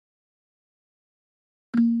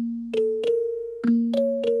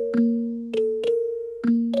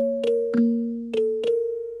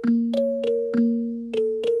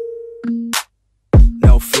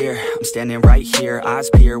standing right here, eyes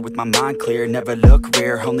peer with my mind clear. Never look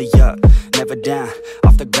rear, only up, never down.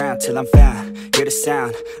 Off the ground till I'm found. Hear the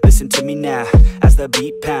sound, listen to me now. As the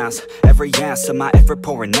beat pounds, every ounce of my effort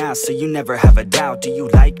pouring out. So you never have a doubt. Do you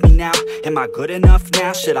like me now? Am I good enough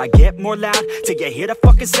now? Should I get more loud till you hear the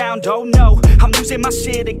fucking sound? Oh no, I'm losing my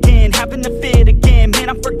shit again, having a fit again. Man,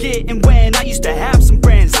 I'm forgetting when I used to have some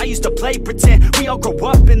friends. I used to play pretend. We all grow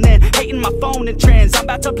up and then hating my phone and trends. I'm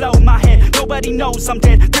about to blow my head. Nobody knows I'm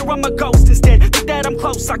dead. Fear I'm a ghost instead. Think that I'm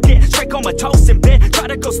close, I get straight comatose in bed. Try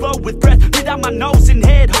to go slow with breath, breathe out my nose and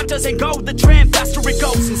head. Heart doesn't go the trend, faster it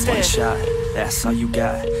goes instead. One shot, that's all you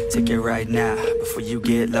got. Take it right now, before you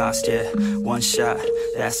get lost, yeah. One shot,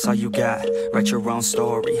 that's all you got. Write your own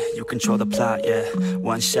story, you control the plot, yeah.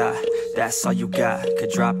 One shot, that's all you got.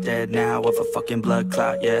 Could drop dead now of a fucking blood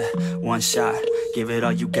clot, yeah. One shot, give it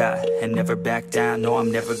all you got. And never back down, no,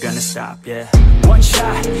 I'm never gonna stop, yeah. One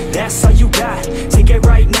shot, that's all you got. Take it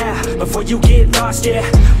right now, before you get lost, yeah.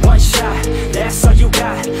 One shot, that's all you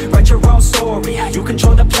got. Write your own story, you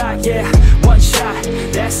control the plot, yeah. One shot,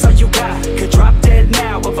 that's all you got. Could drop dead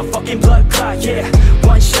now of a fucking blood clot, yeah.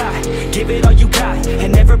 One shot, give it all you got.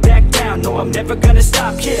 And never back down, no, I'm never gonna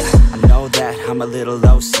stop, yeah. I know that I'm a little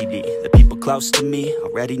OCD. The people close to me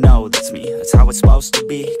already know that's me. That's how it's supposed to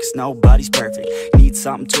be, cause nobody's perfect. Need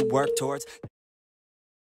something to work towards.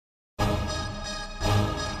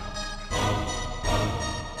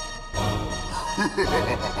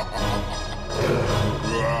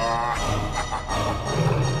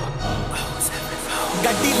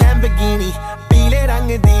 ਗੱਡੀ Lamborghini ਪੀਲੇ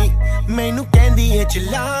ਰੰਗ ਦੀ ਮੈਨੂੰ ਕਹਿੰਦੀ ਏ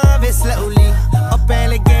ਚਲਾਵੇ slowly ਉਹ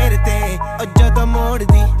ਪਹਿਲੇ ਗੇਰ ਤੇ ਉਹ ਜਦੋਂ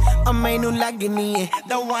ਮੋੜਦੀ ਉਹ ਮੈਨੂੰ ਲੱਗਨੀ ਏ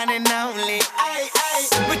the one and only ਆਈ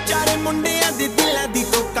ਆਈ ਵਿਚਾਰੇ ਮੁੰਡਿਆਂ ਦੇ ਦਿਲਾਂ ਦੀ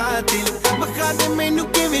ਤੂੰ ਕਾਤਿਲ ਬਖਾ ਦੇ ਮੈਨੂੰ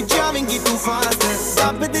ਕਿਵੇਂ ਜਾਵੇਂਗੀ ਤੂੰ ਫਾਸਟ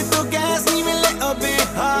ਦੱਬ ਦੇ ਤੂੰ ਗੈਸ ਨਹੀਂ ਮਿਲੇ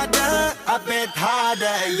a bit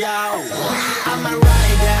harder yo I'm a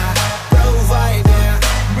rider provider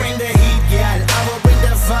bring the heat girl I will bring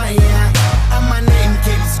the fire and my name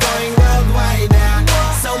keeps going worldwide now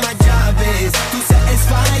so my job is to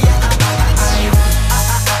satisfy ya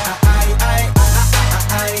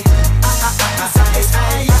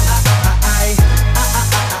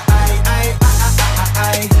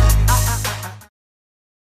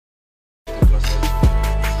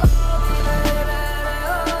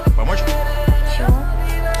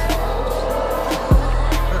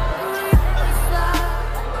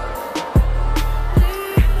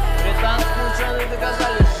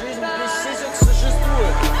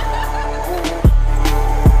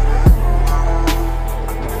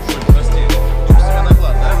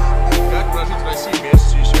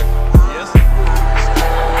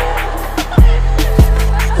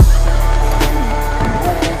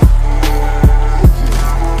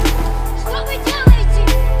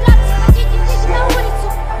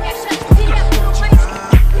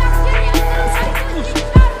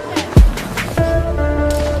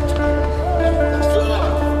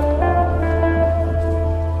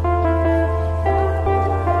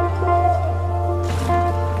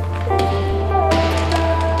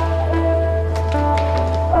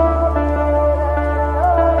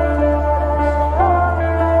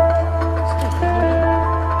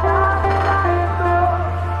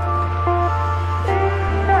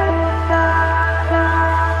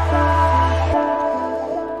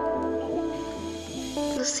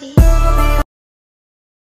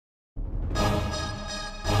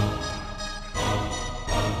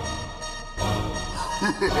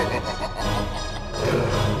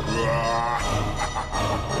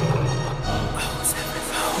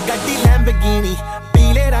ਗੱਡੀ Lamborghini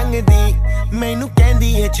ਪੀਲੇ ਰੰਗ ਦੀ ਮੈਨੂੰ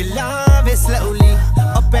ਕਹਿੰਦੀ ਏ ਚਲਾਵੇ slowly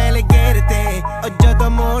ਉਹ ਪਹਿਲੇ ਗੇਰ ਤੇ ਉਹ ਜਦੋਂ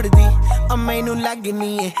ਮੋੜਦੀ ਉਹ ਮੈਨੂੰ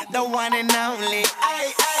ਲੱਗਨੀ ਏ the one and only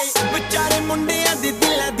ਆਈ ਆਈ ਵਿਚਾਰੇ ਮੁੰਡਿਆਂ ਦੇ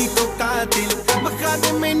ਦਿਲਾਂ ਦੀ ਤੂੰ ਕਾਤਿਲ ਬਖਾ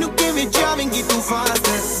ਦੇ ਮੈਨੂੰ ਕਿਵੇਂ ਜਾਵੇਂਗੀ ਤੂੰ ਫਾਸਟ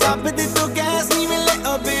ਦੱਬ ਦੇ ਤੂੰ ਗੈਸ ਨਹੀਂ ਮਿਲੇ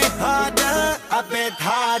a bit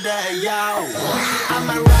harder yo I'm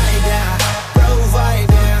a rider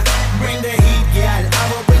provider bring the heat girl I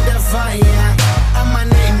will bring the fire and my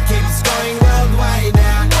name keeps going worldwide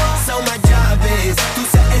now so my job is to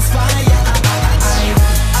satisfy ya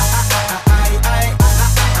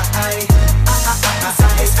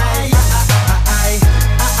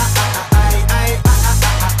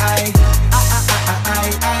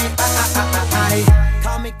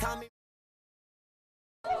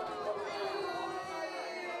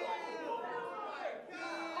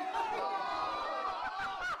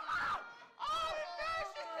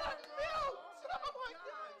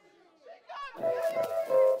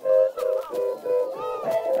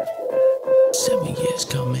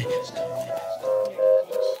coming.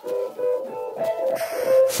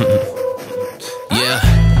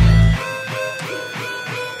 Yeah.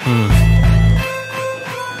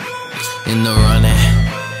 In the running.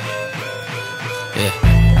 Yeah.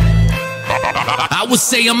 I would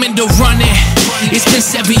say I'm in the running. It's been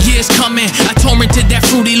 7 years coming. I torrented that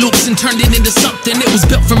Fruity Loops and turned it into something. It was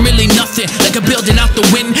built from really nothing, like a building out the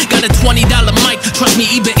wind. Got a $20 mic, trust me,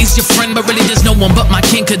 eBay is your friend. But really there's no one but my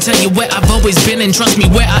king could tell you where I've always been. And trust me,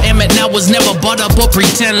 where I am at now was never bought up or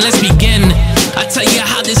pretend. Let's begin. I tell you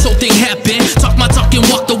how this whole thing happened. Talk my talk and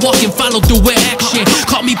walk the walk and follow through with action.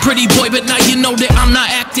 Call me pretty boy, but now you know that I'm not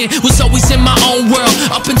acting. Was always in my own world,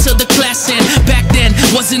 up until the class end. Back then,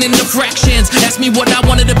 wasn't in the fractions. Ask me what I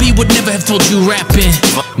wanted to be, would never have told you rapping.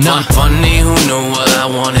 Nah. Funny who knew what I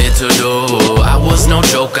wanted to do. I was no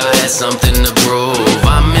joke, I had something to prove.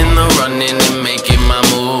 I'm in the running and making my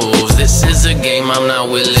moves. This is a game I'm not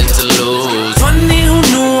willing to lose. Funny who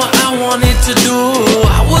knew what I wanted to do.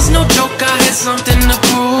 I was no joke, I had something to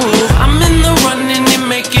prove. I'm in the running and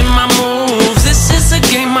making my moves. This is a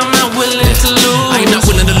game I'm not willing to lose. I am not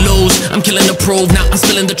willing to lose. I'm killing the proof, now I'm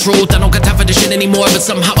spilling the truth. I don't got time for this shit anymore, but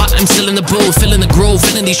somehow I'm still in the booth, feeling the groove,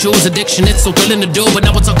 feeling these shoes. Addiction, it's so thrilling to do, but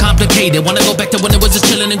now it's all complicated. Wanna go back to when it was just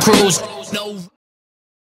chilling and cruise. No.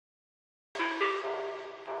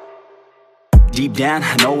 Deep down,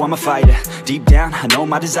 I know I'm a fighter. Deep down, I know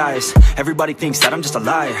my desires. Everybody thinks that I'm just a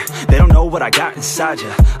liar. They don't know what I got inside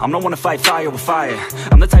ya. I'm the one to fight fire with fire.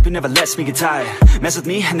 I'm the type who never lets me get tired. Mess with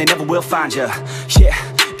me and they never will find ya. Yeah.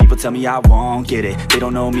 People tell me I won't get it. They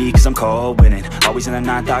don't know me cause I'm cold winning. Always in the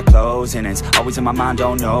ninth, I close innings. Always in my mind,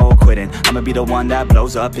 don't know quitting. I'ma be the one that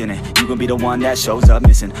blows up in it. You gon' be the one that shows up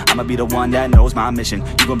missing. I'ma be the one that knows my mission.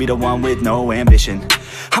 You gon' be the one with no ambition.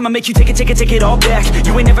 I'ma make you take it all back.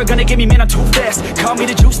 You ain't never gonna get me, man, I'm too fast. Call me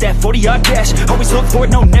the juice, that 40-yard dash. Always look for it,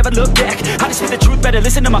 no, never look back. I just spit the truth, better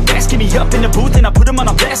listen to my facts. Get me up in the booth and I put them on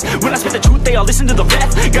a blast. When I spit the truth, they all listen to the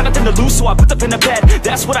rap. Got nothing to lose, so I put the pen to bed.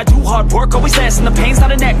 That's what I do, hard work always lasts. And the pain's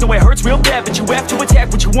not an act, no, it hurts real bad. But you have to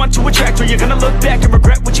attack what you want to attract, or you're gonna look back and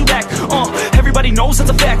regret what you lack. Everybody knows that's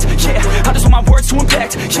a fact. Yeah, I just want my words to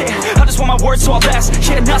impact. Yeah, I just want my words to all last.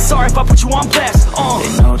 Yeah, not sorry if I put you on blast.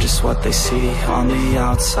 They know just what they see on the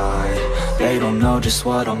outside. They don't know just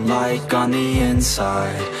what I'm like on the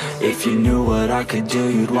inside. If you knew what I could do,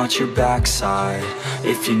 you'd watch your backside.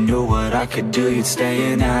 If you knew what I could do, you'd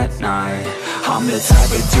stay in at night. I'm the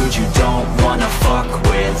type of dude you don't wanna fuck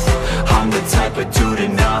with. I'm the type of dude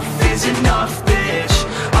enough is enough, bitch.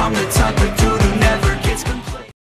 I'm the type of dude